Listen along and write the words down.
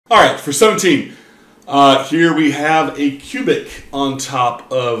All right, for 17, here we have a cubic on top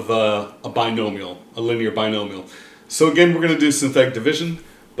of a binomial, a linear binomial. So again, we're going to do synthetic division,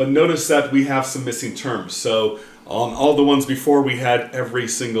 but notice that we have some missing terms. So on all the ones before, we had every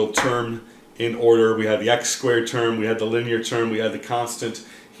single term in order. We had the x squared term, we had the linear term, we had the constant.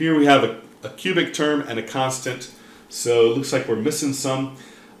 Here we have a cubic term and a constant. So it looks like we're missing some.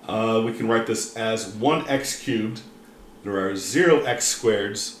 We can write this as 1x cubed. There are 0 x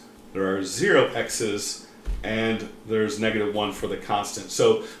squareds. There are 0 x's, and there's -1 for the constant.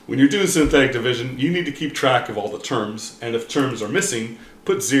 So when you're doing synthetic division, you need to keep track of all the terms, and if terms are missing,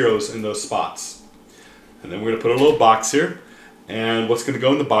 put zeros in those spots. And then we're going to put a little box here, and what's going to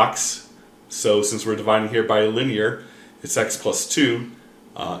go in the box, so since we're dividing here by a linear, it's x plus 2.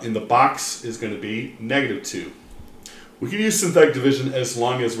 In the box is going to be -2. We can use synthetic division as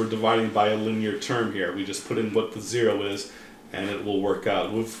long as we're dividing by a linear term here. We just put in what the 0 is, and it will work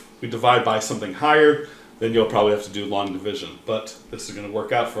out. If we divide by something higher, then you'll probably have to do long division, but this is going to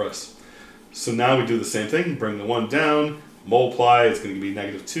work out for us. So now we do the same thing, bring the 1 down, multiply, it's going to be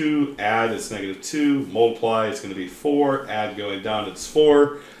 -2, add, it's -2, multiply, it's going to be 4, add going down, it's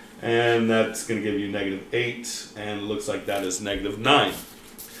 4, and that's going to give you -8, and it looks like that is -9.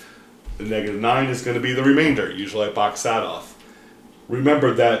 The -9 is going to be the remainder. Usually I box that off.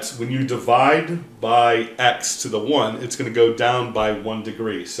 Remember that when you divide by x to the 1, it's going to go down by 1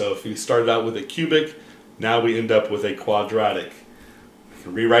 degree. So if you started out with a cubic, now we end up with a quadratic. We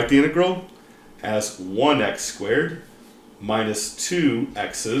can rewrite the integral as 1x squared minus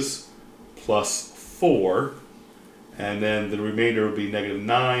 2x's plus 4. And then the remainder would be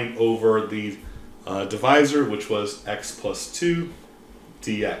 -9 over the divisor, which was x plus 2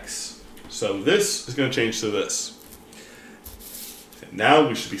 dx. So this is going to change to this. Now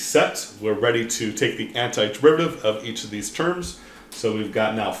we should be set. We're ready to take the antiderivative of each of these terms. So we've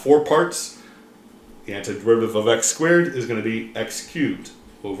got now 4 parts. The antiderivative of x squared is going to be x cubed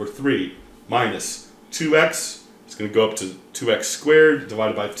over 3 minus 2x. It's going to go up to 2x squared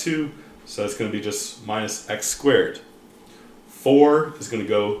divided by 2. So it's going to be just minus x squared. 4 is going to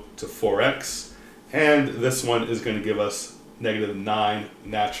go to 4x. And this one is going to give us -9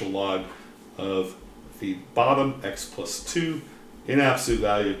 natural log of the bottom, x plus 2. In absolute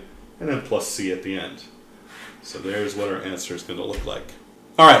value, and then plus c at the end. So there's what our answer is going to look like.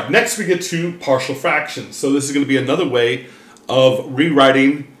 All right, next we get to partial fractions. So this is going to be another way of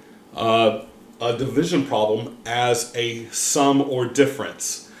rewriting a division problem as a sum or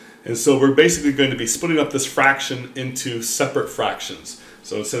difference. And so we're basically going to be splitting up this fraction into separate fractions.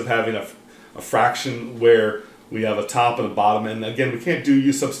 So instead of having a fraction where we have a top and a bottom, and again, we can't do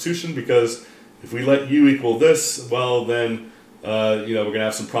u substitution because if we let u equal this, well then we're going to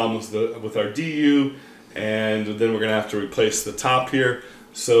have some problems with our du, and then we're going to have to replace the top here.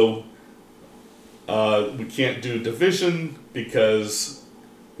 So we can't do division because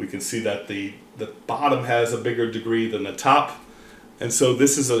we can see that the bottom has a bigger degree than the top. And so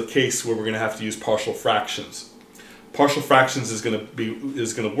this is a case where we're going to have to use partial fractions. Partial fractions is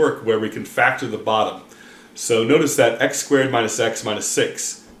going to work where we can factor the bottom. So notice that x squared minus x minus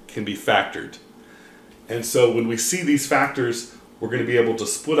 6 can be factored. And so when we see these factors, we're going to be able to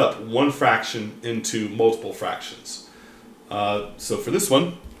split up one fraction into multiple fractions. So for this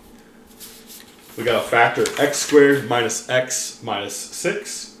one, we got a factor x squared minus x minus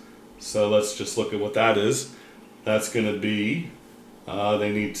 6. So let's just look at what that is. That's going to be,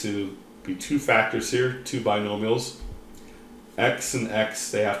 they need to be 2 factors here, 2 binomials. X and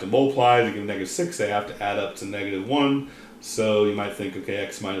x, they have to multiply to give -6. They have to add up to -1. So you might think, okay,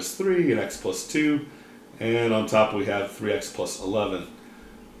 x minus 3 and x plus 2. And on top we have 3x plus 11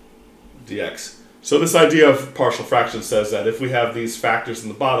 dx. So this idea of partial fraction says that if we have these factors in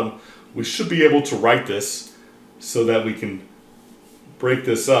the bottom, we should be able to write this so that we can break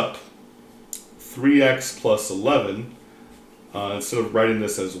this up. 3x plus 11, instead of writing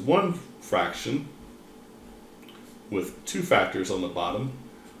this as one fraction with 2 factors on the bottom,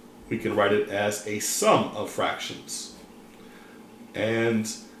 we can write it as a sum of fractions. And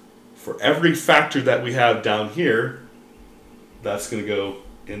for every factor that we have down here, that's going to go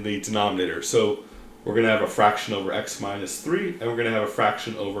in the denominator. So we're going to have a fraction over x minus 3, and we're going to have a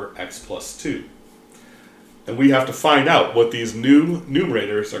fraction over x plus 2. And we have to find out what these new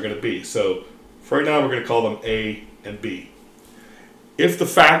numerators are going to be. So for right now, we're going to call them a and b. If the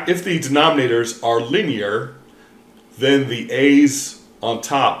denominators are linear, then the a's on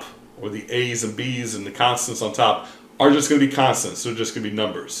top, or the a's and b's and the constants on top, are just going to be constants. They're just going to be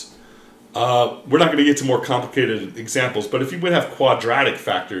numbers. We're not going to get to more complicated examples, but if you would have quadratic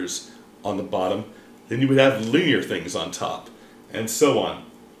factors on the bottom, then you would have linear things on top, and so on.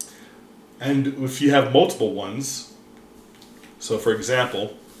 And if you have multiple ones, so for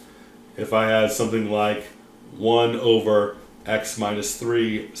example, if I had something like 1 over x minus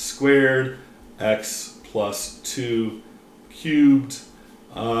 3 squared, x plus 2 cubed,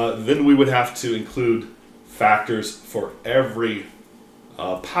 then we would have to include factors for every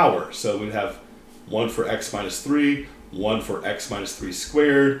power. So we'd have 1 for x minus 3, 1 for x minus 3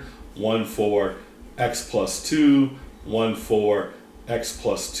 squared, 1 for x plus 2, 1 for x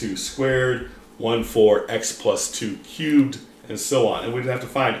plus 2 squared, 1 for x plus 2 cubed, and so on. And we'd have to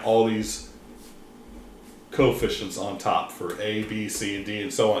find all these coefficients on top for a, b, c, and d,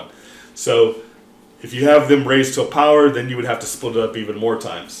 and so on. So if you have them raised to a power, then you would have to split it up even more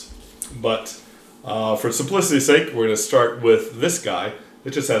times. But for simplicity's sake, we're going to start with this guy.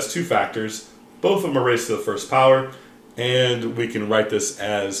 It just has two factors. Both of them are raised to the first power, and we can write this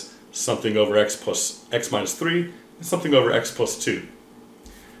as something over x minus 3 and something over x plus 2.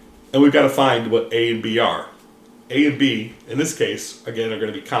 And we've got to find what a and b are. A and b, in this case, again, are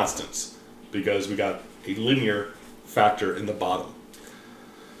going to be constants because we got a linear factor in the bottom.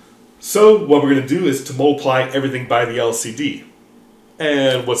 So what we're going to do is to multiply everything by the LCD.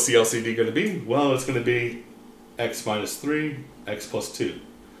 And what's the LCD going to be? Well, it's going to be x minus 3, x plus 2.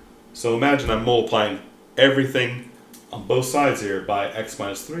 So imagine I'm multiplying everything on both sides here by x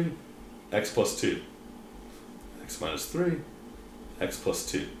minus 3, x plus 2. X minus 3, x plus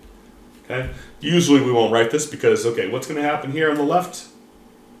 2. Okay? Usually we won't write this because, okay, what's going to happen here on the left?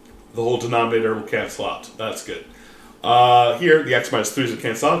 The whole denominator will cancel out. That's good. Here, the x minus 3's will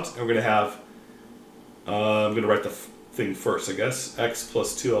cancel out, and we're going to have, I'm going to write the thing first, I guess. X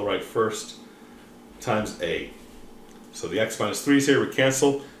plus 2 I'll write first times a. So the x minus 3's here would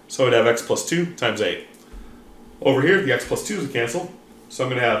cancel, so I'd have x plus 2 times a. Over here, the x plus 2's will cancel, so I'm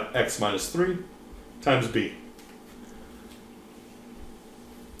going to have x minus 3 times b.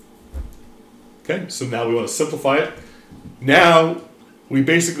 Okay, so now we want to simplify it. Now, we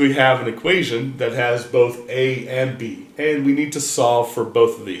basically have an equation that has both a and b, and we need to solve for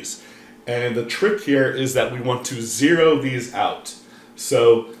both of these. And the trick here is that we want to zero these out.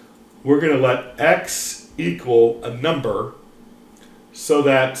 So we're going to let x equal a number so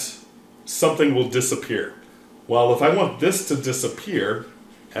that something will disappear. Well, if I want this to disappear,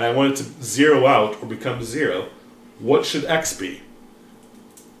 and I want it to zero out or become 0, what should x be?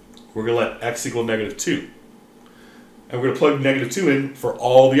 We're going to let x equal negative 2. And we're going to plug negative 2 in for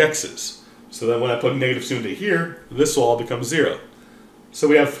all the x's. So that when I plug negative 2 into here, this will all become 0. So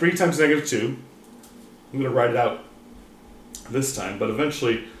we have 3 times negative 2. I'm going to write it out this time, but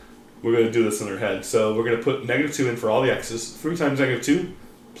eventually we're going to do this in our head. So we're going to put negative 2 in for all the x's. 3 times negative 2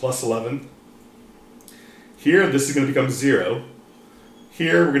 plus 11. Here, this is going to become 0.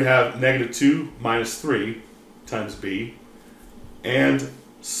 Here, we're going to have negative 2 minus 3 times b. And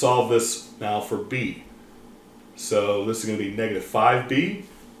solve this now for b. So this is going to be negative 5b.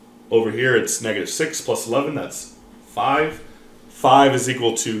 Over here it's negative 6 plus 11, that's 5. 5 is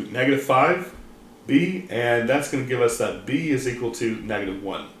equal to negative 5b, and that's going to give us that b is equal to negative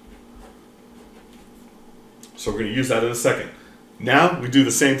 1. So we're going to use that in a second. Now we do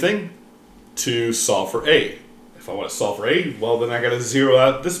the same thing to solve for a. If I want to solve for a, well then I got to zero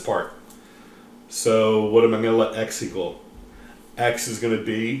out this part. So what am I going to let x equal? X is going to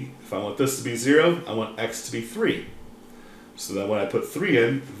be, if I want this to be 0, I want x to be 3. So that when I put 3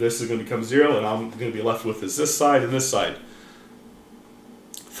 in, this is going to become 0, and I'm going to be left with is this side and this side.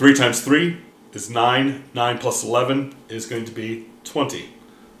 3 times 3 is 9. 9 plus 11 is going to be 20.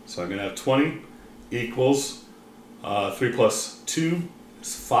 So I'm going to have 20 equals 3 plus 2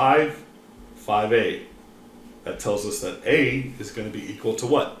 is 5, 5a. That tells us that a is going to be equal to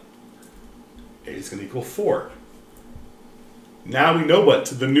what? A is going to equal 4. Now we know what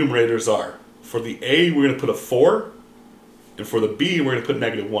the numerators are. For the a, we're going to put a 4, and for the b, we're going to put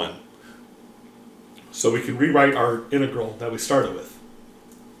negative 1. So we can rewrite our integral that we started with.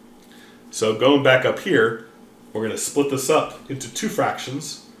 So going back up here, we're going to split this up into two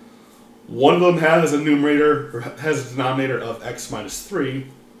fractions. One of them has a numerator, or has a denominator of x minus 3,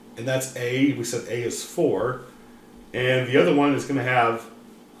 and that's a. We said a is 4. And the other one is going to have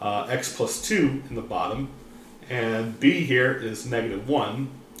x plus 2 in the bottom. And b here is negative 1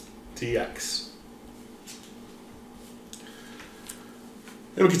 dx.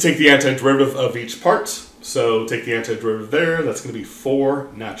 And we can take the antiderivative of each part. So take the antiderivative there. That's going to be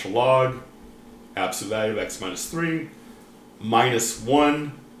 4 natural log, absolute value of x minus 3, minus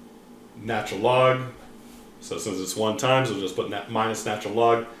 1 natural log. So since it's 1 times, we'll just put minus natural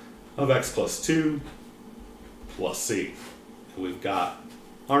log of x plus 2 plus c. And we've got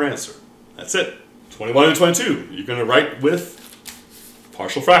our answer. That's it. 21 and 22. You're going to write with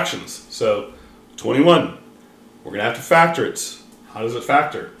partial fractions. So 21, we're going to have to factor it. How does it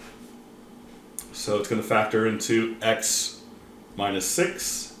factor? So it's going to factor into x minus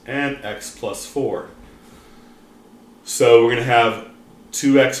 6 and x plus 4. So we're going to have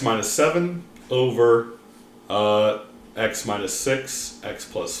 2x minus 7 over x minus 6, x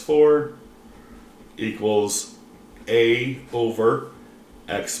plus 4 equals a over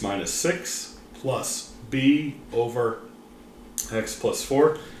x minus 6 plus b over x plus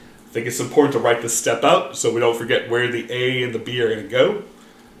 4. I think it's important to write this step out so we don't forget where the a and the b are going to go.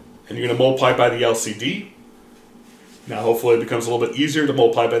 And you're going to multiply by the LCD. Now hopefully it becomes a little bit easier to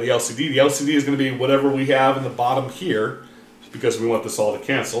multiply by the LCD. The LCD is going to be whatever we have in the bottom here because we want this all to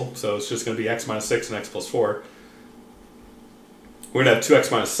cancel. So it's just going to be x minus 6 and x plus 4. We're going to have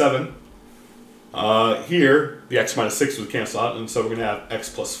 2x minus 7. Here, the x minus 6 would cancel out, and so we're going to have x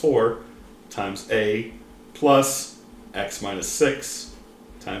plus 4 times a plus x minus 6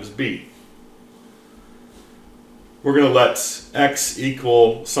 times b. We're going to let x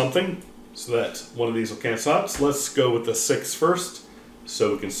equal something so that one of these will cancel out. So let's go with the 6 first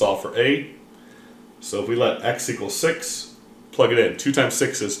so we can solve for a. So if we let x equal 6, plug it in. 2 times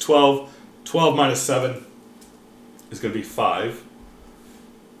 6 is 12. 12 minus 7 is going to be 5.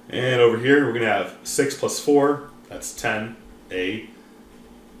 And over here we're going to have 6 plus 4, that's 10, a.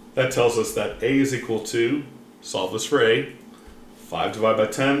 That tells us that a is equal to, solve this for a, 5 divided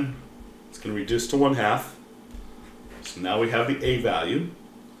by 10, it's going to reduce to 1/2. So now we have the a value.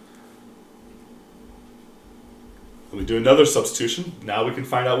 When we do another substitution, now we can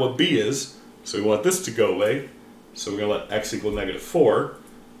find out what b is. So we want this to go away. So we're going to let x equal negative 4.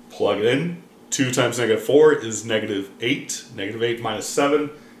 Plug it in. 2 times negative 4 is negative 8. Negative 8 minus 7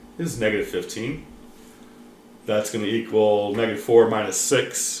 is negative 15. That's going to equal negative 4 minus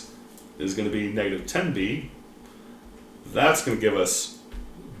 6 is going to be negative 10b. That's going to give us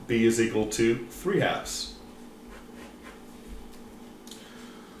b is equal to 3/2.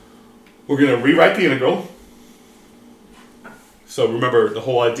 We're going to rewrite the integral. So remember, the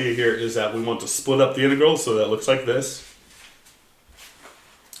whole idea here is that we want to split up the integral so that it looks like this.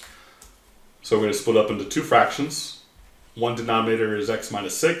 So we're going to split up into two fractions. One denominator is x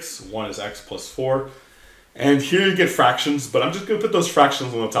minus 6, one is x plus 4. And here you get fractions, but I'm just going to put those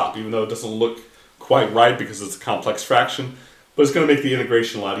fractions on the top, even though it doesn't look quite right because it's a complex fraction. But it's going to make the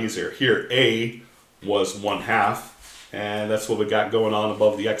integration a lot easier. Here, a was 1/2, and that's what we got going on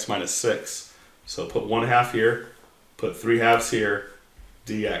above the x minus 6. So put 1/2 here, put 3/2 here,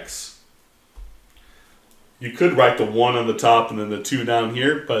 dx. You could write the 1 on the top and then the 2 down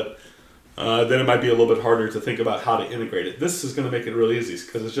here, but then it might be a little bit harder to think about how to integrate it. This is going to make it really easy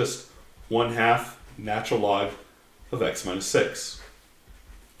because it's just 1/2 natural log of x minus 6.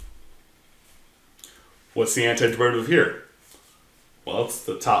 What's the antiderivative here? Well, it's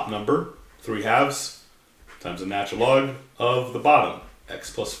the top number, 3/2, times the natural log of the bottom,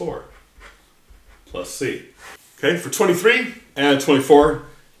 x plus 4, plus c. Okay, for 23 and 24,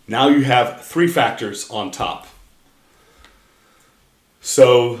 now you have 3 factors on top.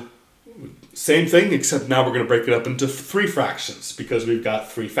 So, same thing, except now we're going to break it up into 3 fractions because we've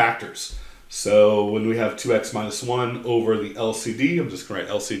got 3 factors. So when we have 2x minus 1 over the LCD, I'm just going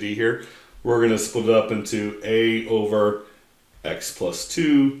to write LCD here, we're going to split it up into a over x plus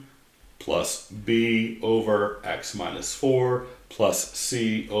 2 plus b over x minus 4 plus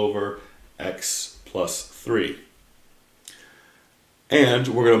c over x plus 3. And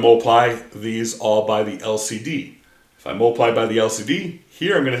we're going to multiply these all by the LCD. If I multiply by the LCD,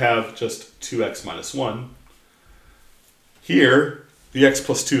 here I'm going to have just 2x minus 1. Here, the x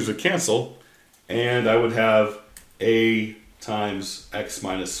plus 2's would cancel, and I would have a times x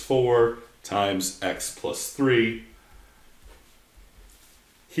minus 4 times x plus 3.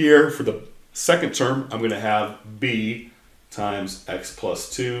 Here, for the second term, I'm going to have b times x plus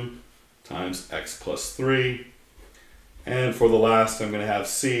 2 times x plus 3. And for the last, I'm going to have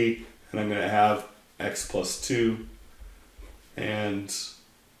c, and I'm going to have x plus 2 and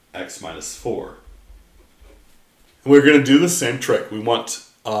x minus 4. And we're going to do the same trick. We want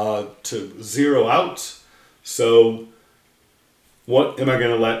to zero out. So what am I going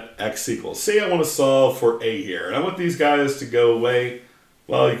to let x equal? Say I want to solve for a here, and I want these guys to go away.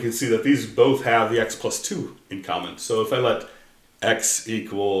 Well, you can see that these both have the x plus 2 in common. So if I let x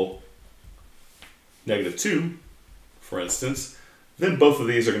equal negative 2, for instance, then both of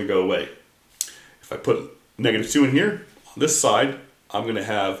these are going to go away. If I put negative 2 in here, on this side, I'm going to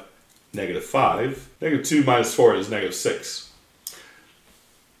have negative 5. Negative 2 minus 4 is negative 6.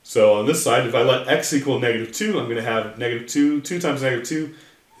 So on this side, if I let x equal negative 2, I'm going to have negative 2. 2 times negative 2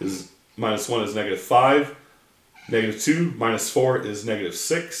 is minus 1 is negative 5. Negative 2 minus 4 is negative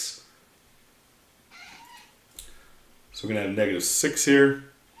 6. So we're going to have negative 6 here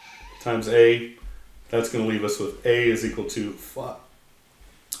times a. That's going to leave us with a is equal to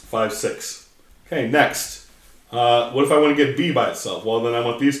 5, 6. Okay, next. What if I want to get b by itself? Well, then I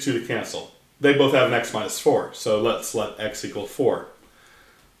want these two to cancel. They both have an x minus 4, so let's let x equal 4.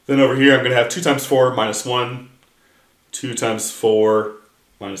 Then over here, I'm going to have 2 times 4 minus 1. 2 times 4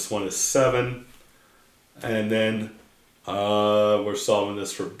 minus 1 is 7. And then we're solving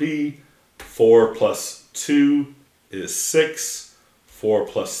this for b. 4 plus 2 is 6. 4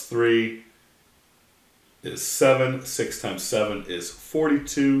 plus 3 is 7. 6 times 7 is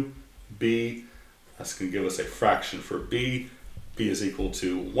 42. B, that's going to give us a fraction for b. B is equal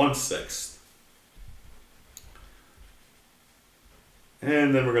to 1/6.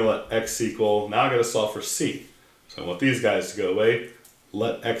 And then we're going to let x equal, now I've got to solve for c. So I want these guys to go away.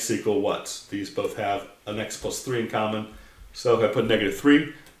 Let x equal what? These both have an x plus 3 in common. So if I put negative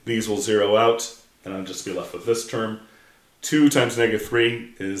 3, these will zero out, and I'll just be left with this term. 2 times negative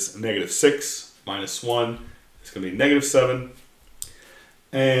 3 is negative 6, minus 1 is going to be negative 7.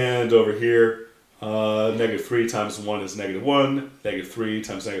 And over here, negative 3 times 1 is negative 1. Negative 3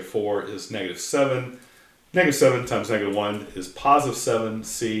 times negative 4 is negative 7. Negative 7 times negative 1 is positive 7,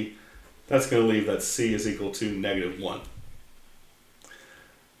 c. That's going to leave that c is equal to negative 1.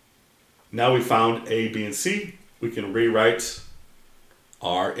 Now we found a, b, and c. We can rewrite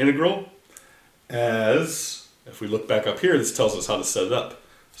our integral as, if we look back up here, this tells us how to set it up.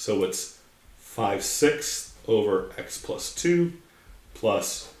 So it's 5/6 over x plus 2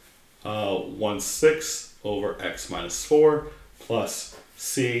 plus 1/6 over x minus 4 plus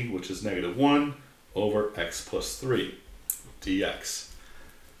c, which is negative 1, over x plus 3 dx.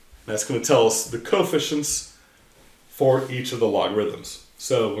 That's going to tell us the coefficients for each of the logarithms.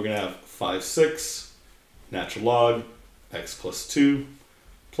 So we're going to have 5/6 natural log x plus 2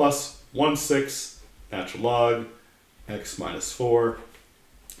 plus 1/6 natural log x minus 4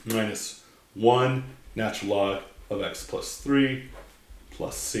 minus 1 natural log of x plus 3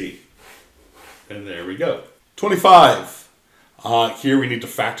 plus c. And there we go. 25. Here we need to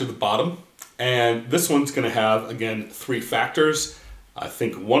factor the bottom. And this one's going to have, again, 3 factors. I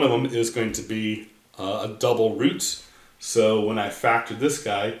think one of them is going to be a double root. So when I factor this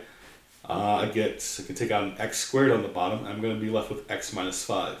guy, I can take out an x squared on the bottom. I'm going to be left with x minus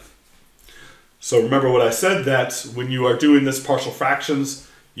 5. So remember what I said, that when you are doing this partial fractions,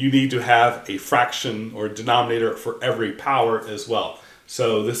 you need to have a fraction or denominator for every power as well.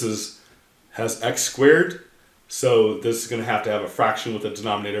 So this has x squared. So this is going to have a fraction with a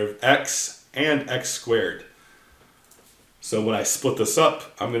denominator of x and x squared. So when I split this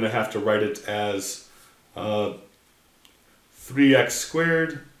up, I'm going to have to write it as 3x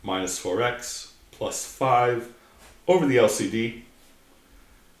squared minus 4x plus 5 over the LCD.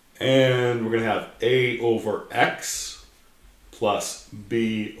 And we're going to have a over x plus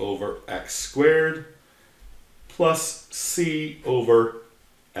b over x squared plus c over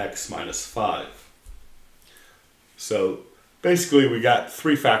x minus 5. So basically we got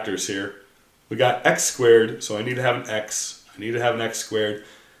 3 factors here. We got x squared, so I need to have an x. I need to have an x squared.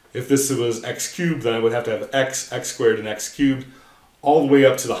 If this was x cubed, then I would have to have x squared, and x cubed, all the way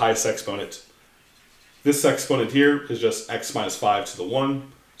up to the highest exponent. This exponent here is just x minus 5 to the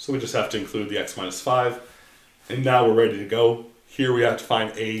 1, so we just have to include the x minus 5. And now we're ready to go. Here we have to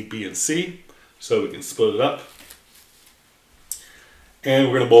find a, b, and c, so we can split it up. And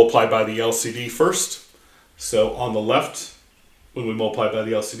we're going to multiply by the LCD first. So on the left, when we multiply by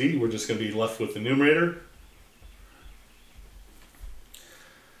the LCD, we're just going to be left with the numerator.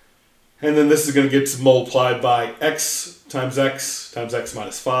 And then this is going to get multiplied by x times x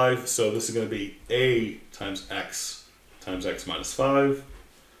minus 5. So this is going to be a times x minus 5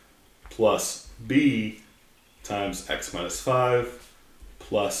 plus b times x minus 5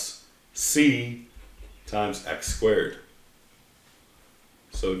 plus c times x squared.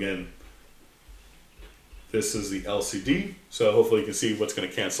 So again, this is the LCD, so hopefully you can see what's going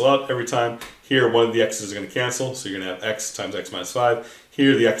to cancel out every time. Here, one of the x's is going to cancel, so you're going to have x times x minus 5.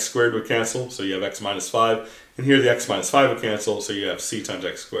 Here, the x squared would cancel, so you have x minus 5. And here, the x minus 5 would cancel, so you have c times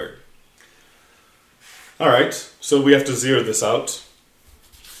x squared. All right, so we have to zero this out.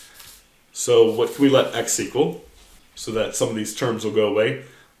 So what can we let x equal so that some of these terms will go away?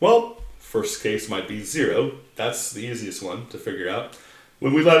 Well, first case might be 0. That's the easiest one to figure out.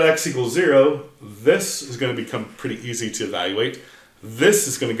 When we let x equal 0, this is going to become pretty easy to evaluate. This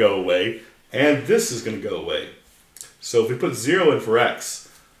is going to go away, and this is going to go away. So if we put 0 in for x,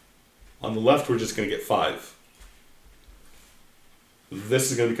 on the left we're just going to get 5.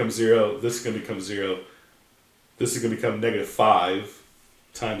 This is going to become 0, this is going to become 0. this is going to become negative 5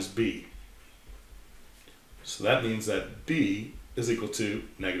 times b. So that means that b is equal to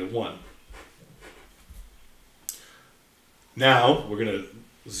negative 1. Now we're going to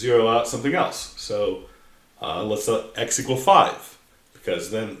zero out something else. So let's let x equal 5,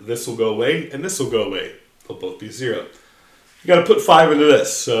 because then this will go away and this will go away. They'll both be 0. You got to put 5 into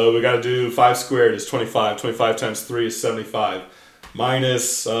this. So we got to do 5 squared is 25. 25 times 3 is 75.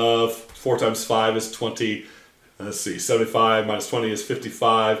 Minus 4 times 5 is 20. Let's see, 75 minus 20 is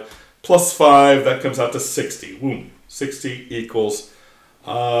 55. Plus 5, that comes out to 60. Boom. 60 equals,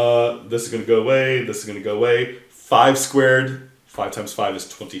 this is going to go away, this is going to go away. 5 squared, 5 times 5 is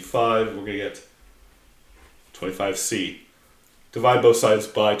 25. We're going to get 25c. Divide both sides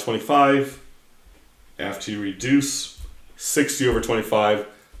by 25. After you reduce, 60 over 25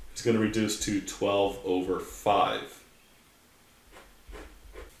 is going to reduce to 12 over 5.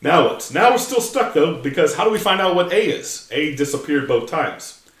 Now what? Now we're still stuck though, because how do we find out what a is? A disappeared both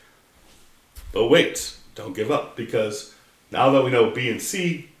times. But wait, don't give up, because now that we know b and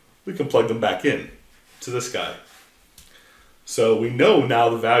c, we can plug them back in to this guy. So we know now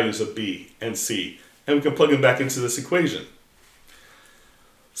the values of b and c, and we can plug them back into this equation.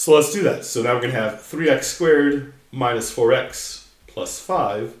 So let's do that. So now we're going to have 3x squared minus 4x plus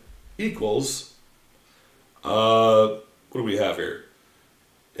 5 equals, what do we have here?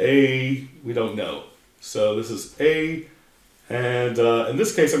 A, we don't know. So this is a, and in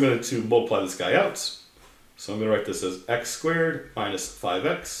this case I'm going to multiply this guy out. So I'm going to write this as x squared minus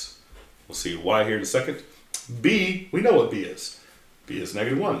 5x. We'll see y here in a second. B, we know what b is. B is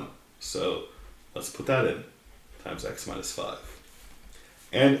negative 1. So let's put that in, times x minus 5.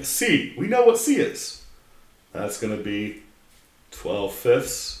 And c, we know what c is. That's going to be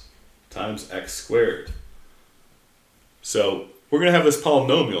 12/5 times x squared. So we're going to have this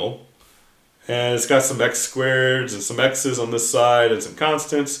polynomial, and it's got some x squareds and some x's on this side and some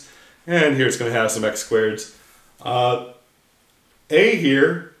constants. And here it's going to have some x squareds. A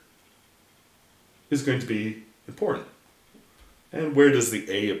here is going to be important. And where does the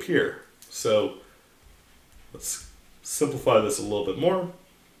a appear? So let's simplify this a little bit more.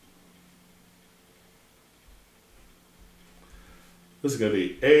 This is going to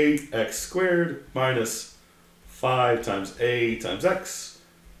be ax squared minus 5 times a times x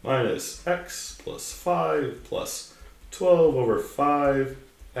minus x plus 5 plus 12 over 5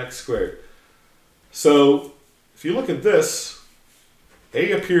 x squared. So if you look at this,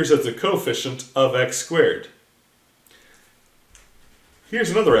 a appears as the coefficient of x squared. Here's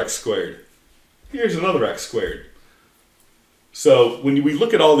another x squared. Here's another x squared. So when we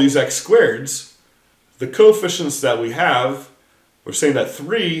look at all these x squareds, the coefficients that we have, we're saying that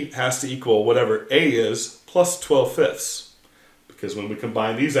 3 has to equal whatever a is plus 12/5. Because when we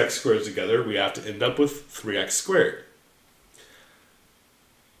combine these x squareds together, we have to end up with 3x squared.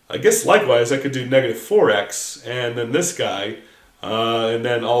 I guess likewise I could do negative 4x and then this guy and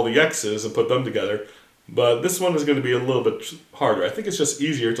then all the x's and put them together. But this one is going to be a little bit harder. I think it's just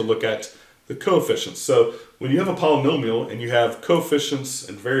easier to look at the coefficients. So when you have a polynomial and you have coefficients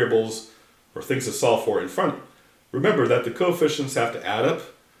and variables or things to solve for in front, remember that the coefficients have to add up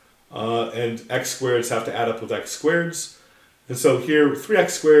and x squareds have to add up with x squareds. And so here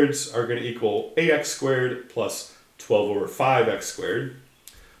 3x squareds are going to equal ax squared plus 12 over 5x squared.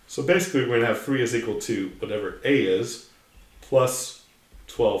 So basically we're going to have 3 is equal to whatever a is plus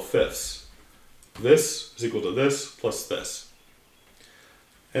 12/5. This is equal to this plus this.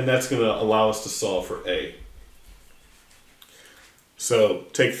 And that's going to allow us to solve for a. So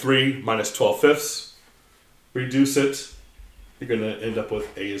take 3 minus 12/5, reduce it, you're going to end up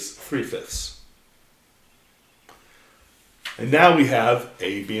with a is 3/5. And now we have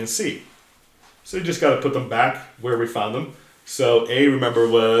a, b, and c. So you just got to put them back where we found them. So a, remember,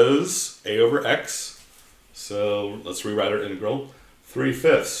 was a over x. So let's rewrite our integral.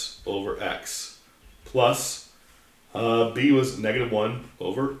 3/5 over x plus b was negative 1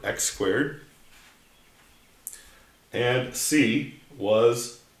 over x squared. And c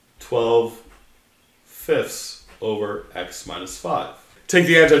was 12/5 over x minus 5. Take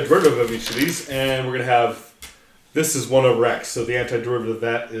the antiderivative of each of these, and we're going to have, this is 1 over x. So the antiderivative of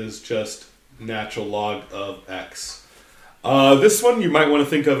that is just natural log of x. This one you might want to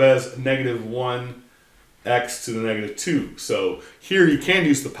think of as negative 1x to the negative 2. So here you can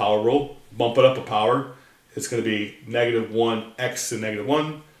use the power rule, bump it up a power. It's going to be negative 1x to negative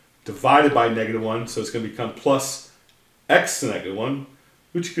 1 divided by negative 1. So it's going to become plus x to negative 1,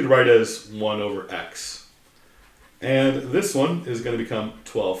 which you could write as 1 over x. And this one is going to become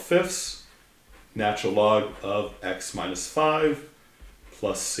 12/5 natural log of x minus 5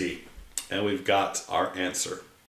 plus c. And we've got our answer.